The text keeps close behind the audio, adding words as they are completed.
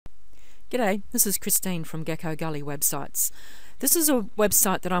G'day, this is Christine from Gecko Gully Websites. This is a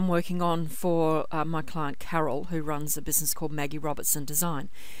website that I'm working on for my client Carol, who runs a business called Maggie Robertson Design.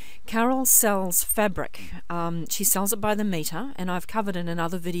 Carol sells fabric. She sells it by the meter, and I've covered in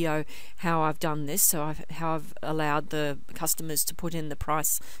another video how I've done this, so how I've allowed the customers to put in the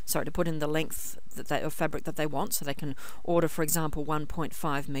to put in the length of fabric that they want, so they can order, for example,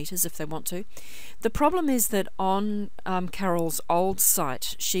 1.5 meters if they want to. The problem is that on Carol's old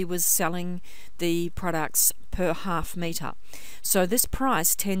site, she was selling the products per half meter. So this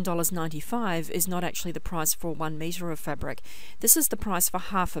price, $10.95, is not actually the price for 1 meter of fabric. This is the price for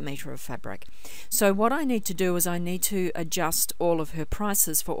half a meter of fabric. So what I need to do is I need to adjust all of her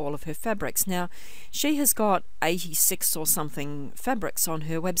prices for all of her fabrics. Now, she has got 86 or something fabrics on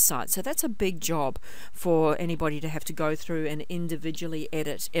her website, so that's a big job for anybody to have to go through and individually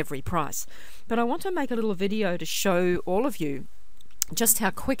edit every price. But I want to make a little video to show all of you just how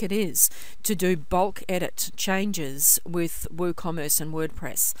quick it is to do bulk edit changes with WooCommerce and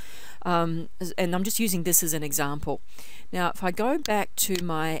WordPress. And I'm just using this as an example. Now, if I go back to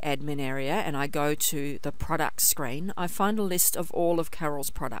my admin area and I go to the product screen, I find a list of all of Carol's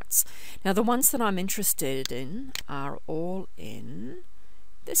products. Now, the ones that I'm interested in are all in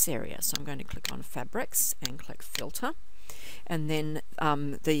this area. So I'm going to click on fabrics and click filter. And then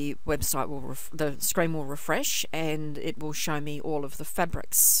the website will the screen will refresh, and it will show me all of the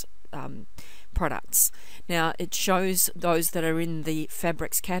fabrics products. Now it shows those that are in the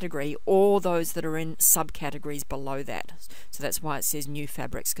fabrics category or those that are in subcategories below that. So that's why it says new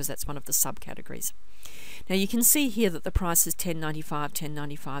fabrics, because that's one of the subcategories. Now you can see here that the price is $10.95,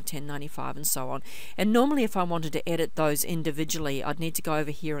 $10.95, $10.95, and so on. And normally if I wanted to edit those individually, I'd need to go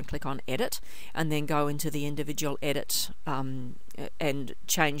over here and click on edit, and then go into the individual edit and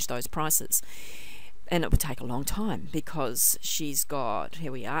change those prices. And it would take a long time because she's got,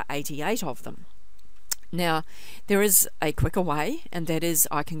 here we are, 88 of them. Now, there is a quicker way, and that is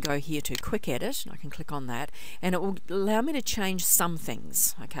I can go here to Quick Edit, and I can click on that, and it will allow me to change some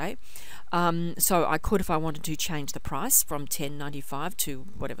things, okay? So I could, if I wanted to, change the price from $10.95 to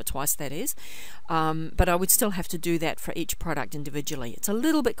whatever twice that is, but I would still have to do that for each product individually. It's a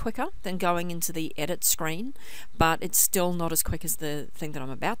little bit quicker than going into the edit screen, but it's still not as quick as the thing that I'm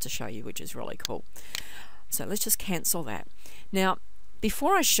about to show you, which is really cool. So let's just cancel that. Now,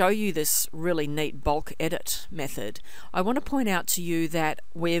 before I show you this really neat bulk edit method, I want to point out to you that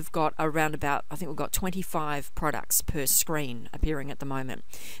we've got around about, I think we've got 25 products per screen appearing at the moment.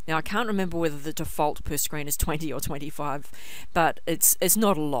 Now I can't remember whether the default per screen is 20 or 25, but it's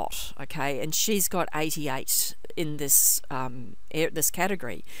not a lot, okay? And she's got 88 in this this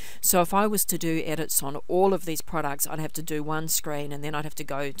category. So if I was to do edits on all of these products, I'd have to do one screen, and then I'd have to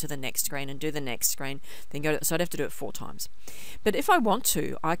go to the next screen and do the next screen, then go to, so I'd have to do it 4 times. But if I want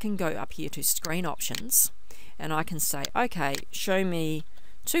to, I can go up here to screen options, and I can say, okay, show me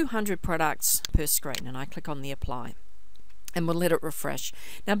 200 products per screen, and I click on the apply, and we'll let it refresh.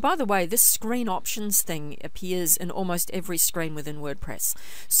 Now, by the way, this screen options thing appears in almost every screen within WordPress.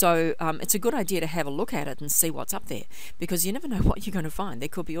 So it's a good idea to have a look at it and see what's up there, because you never know what you're going to find. There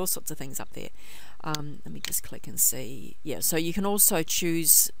could be all sorts of things up there. Let me just click and see. Yeah, so you can also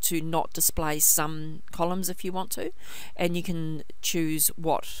choose to not display some columns if you want to, and you can choose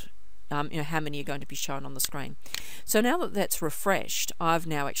what how many are going to be shown on the screen. So now that that's refreshed, I've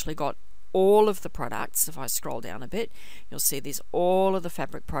now actually got all of the products. If I scroll down a bit, you'll see there's all of the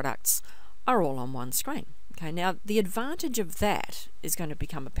fabric products are all on one screen. Okay, now the advantage of that is going to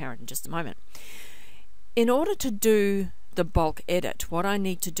become apparent in just a moment. In order to do the bulk edit, what I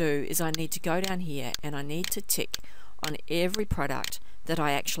need to do is I need to go down here and I need to tick on every product that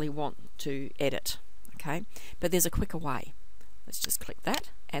I actually want to edit. Okay, but there's a quicker way. Let's just click that,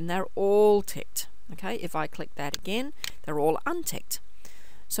 and they're all ticked. Okay, if I click that again, they're all unticked.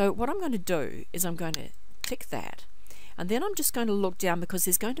 So what I'm going to do is I'm going to tick that, and then I'm just going to look down, because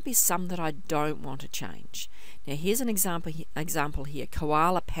there's going to be some that I don't want to change. Now here's an example here,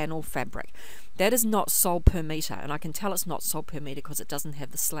 koala panel fabric. That is not sold per meter, and I can tell it's not sold per meter because it doesn't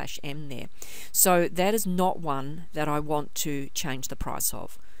have the /m there. So that is not one that I want to change the price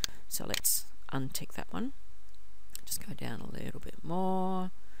of. So let's untick that one. Just go down a little bit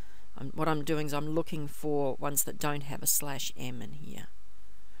more. What I'm doing is I'm looking for ones that don't have a /m in here.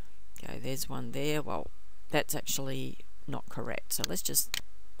 Okay, there's one there. Well, that's actually not correct. So let's just,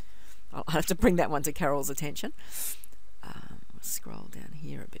 I'll have to bring that one to Carol's attention. We'll scroll down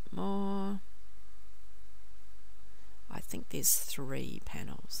here a bit more. I think there's 3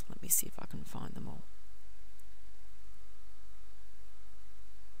 panels. Let me see if I can find them all.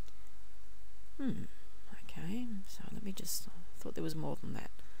 Okay, so let me just, I thought there was more than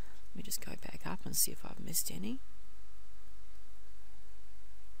that. Let me just go back up and see if I've missed any.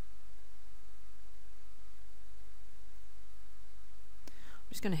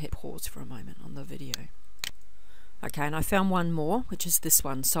 I'm just going to hit pause for a moment on the video. Okay, and I found one more, which is this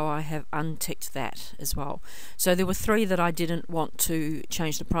one, so I have unticked that as well. So there were 3 that I didn't want to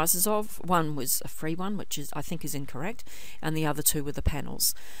change the prices of. One was a free one, which is I think is incorrect, and the other 2 were the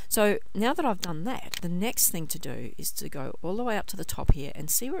panels. So now that I've done that, the next thing to do is to go all the way up to the top here and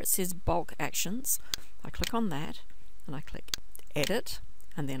see where it says bulk actions. I click on that, and I click edit,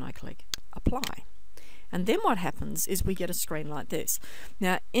 and then I click apply. And then what happens is we get a screen like this.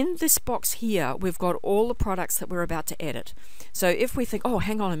 Now in this box here we've got all the products that we're about to edit. So if we think, oh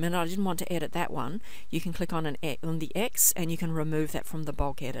hang on a minute, I didn't want to edit that one, you can click on the X and you can remove that from the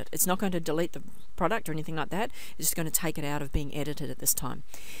bulk edit. It's not going to delete the product or anything like that, it's just going to take it out of being edited at this time.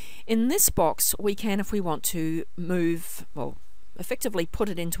 In this box we can, if we want to, move, well, effectively put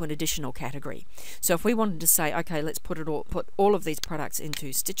it into an additional category. So if we wanted to say, okay, let's put all of these products into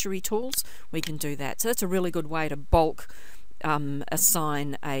stitchery tools, we can do that. So that's a really good way to bulk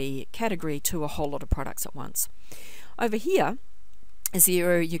assign a category to a whole lot of products at once. Over here is the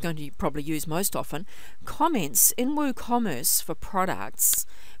area you're going to probably use most often. Comments in WooCommerce for products,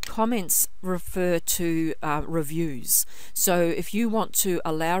 comments refer to reviews. So if you want to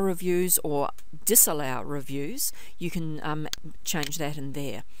allow reviews or disallow reviews, you can change that in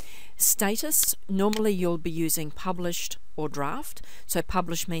there. Status, normally you'll be using published or draft. So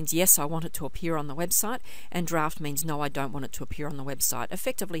publish means yes, I want it to appear on the website, and draft means no, I don't want it to appear on the website,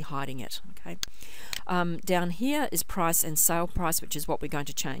 effectively hiding it. Okay. Down here is price and sale price, which is what we're going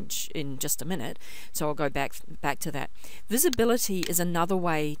to change in just a minute, so I'll go back to that. Visibility is another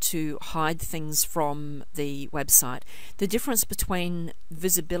way to hide things from the website. The difference between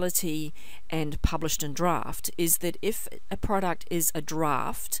visibility and published and draft is that if a product is a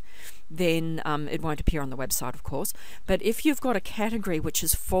draft, then it won't appear on the website, of course. But if you've got a category which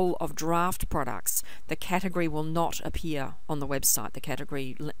is full of draft products, the category will not appear on the website.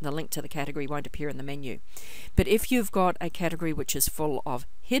 The link to the category won't appear in the menu. But if you've got a category which is full of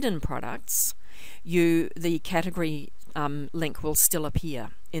hidden products, the category link will still appear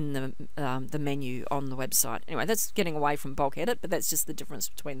in the menu on the website. Anyway, that's getting away from bulk edit, but that's just the difference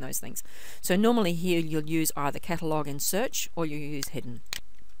between those things. So normally here you'll use either catalog and search, or you use hidden.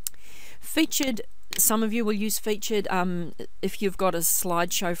 Featured, some of you will use featured if you've got a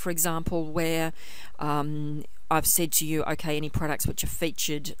slideshow, for example, where I've said to you, okay, any products which are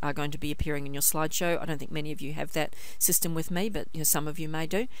featured are going to be appearing in your slideshow. I don't think many of you have that system with me, but some of you may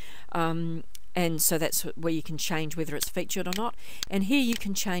do. And so that's where you can change whether it's featured or not. And here you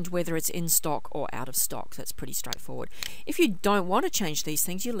can change whether it's in stock or out of stock. That's pretty straightforward. If you don't want to change these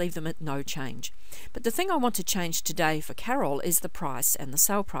things, you leave them at no change. But the thing I want to change today for Carol is the price and the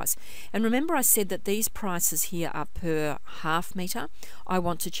sale price. And remember I said that these prices here are per half meter. I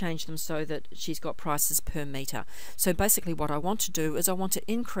want to change them so that she's got prices per meter. So basically what I want to do is I want to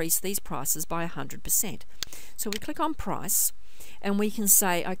increase these prices by 100%. So we click on price, and we can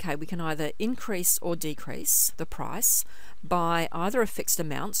say, okay, we can either increase or decrease the price by either a fixed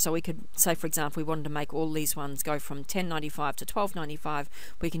amount. So we could say, for example, we wanted to make all these ones go from $10.95 to $12.95.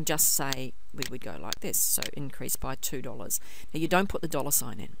 We can just say, we would go like this, so increase by $2. Now you don't put the dollar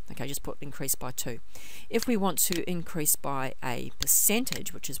sign in, okay, just put increase by 2. If we want to increase by a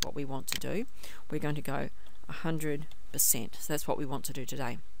percentage, which is what we want to do, we're going to go 100%. So that's what we want to do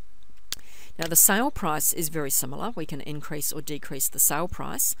today. Now the sale price is very similar. We can increase or decrease the sale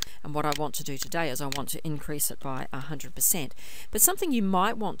price, and what I want to do today is I want to increase it by 100%. But something you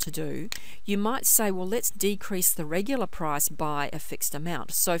might want to do, you might say, well, let's decrease the regular price by a fixed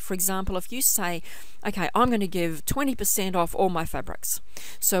amount. So for example, if you say, okay, I'm going to give 20% off all my fabrics.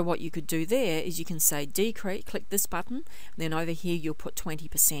 So what you could do there is you can say decrease, click this button, then over here you'll put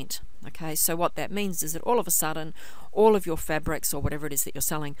 20%. Okay, so what that means is that all of a sudden all of your fabrics or whatever it is that you're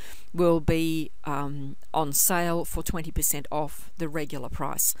selling will be on sale for 20% off the regular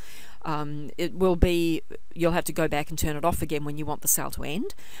price. It will be, you'll have to go back and turn it off again when you want the sale to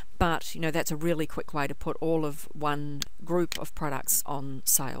end, but that's a really quick way to put all of one group of products on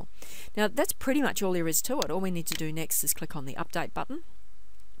sale. Now that's pretty much all there is to it. All we need to do next is click on the update button,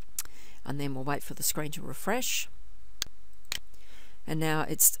 and then we'll wait for the screen to refresh. And now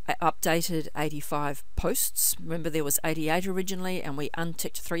it's updated 85 posts. Remember there was 88 originally, and we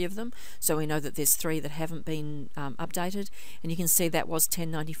unticked 3 of them, so we know that there's 3 that haven't been updated. And you can see that was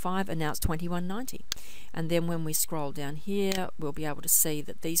 $10.95 and now it's $21.90. And then when we scroll down here, we'll be able to see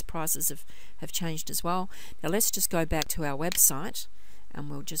that these prices have changed as well. Now let's just go back to our website and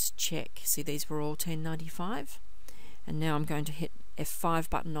we'll just check. See, these were all $10.95. And now I'm going to hit F5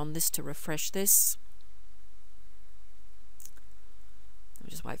 button on this to refresh this. I'll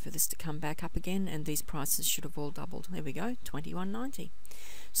just wait for this to come back up again, and these prices should have all doubled. There we go, $21.90.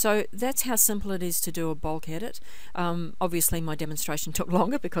 So that's how simple it is to do a bulk edit. Obviously my demonstration took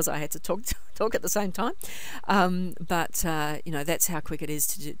longer because I had to talk at the same time, but you know, that's how quick it is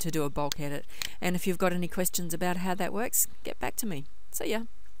to do a bulk edit. And if you've got any questions about how that works, get back to me. See ya.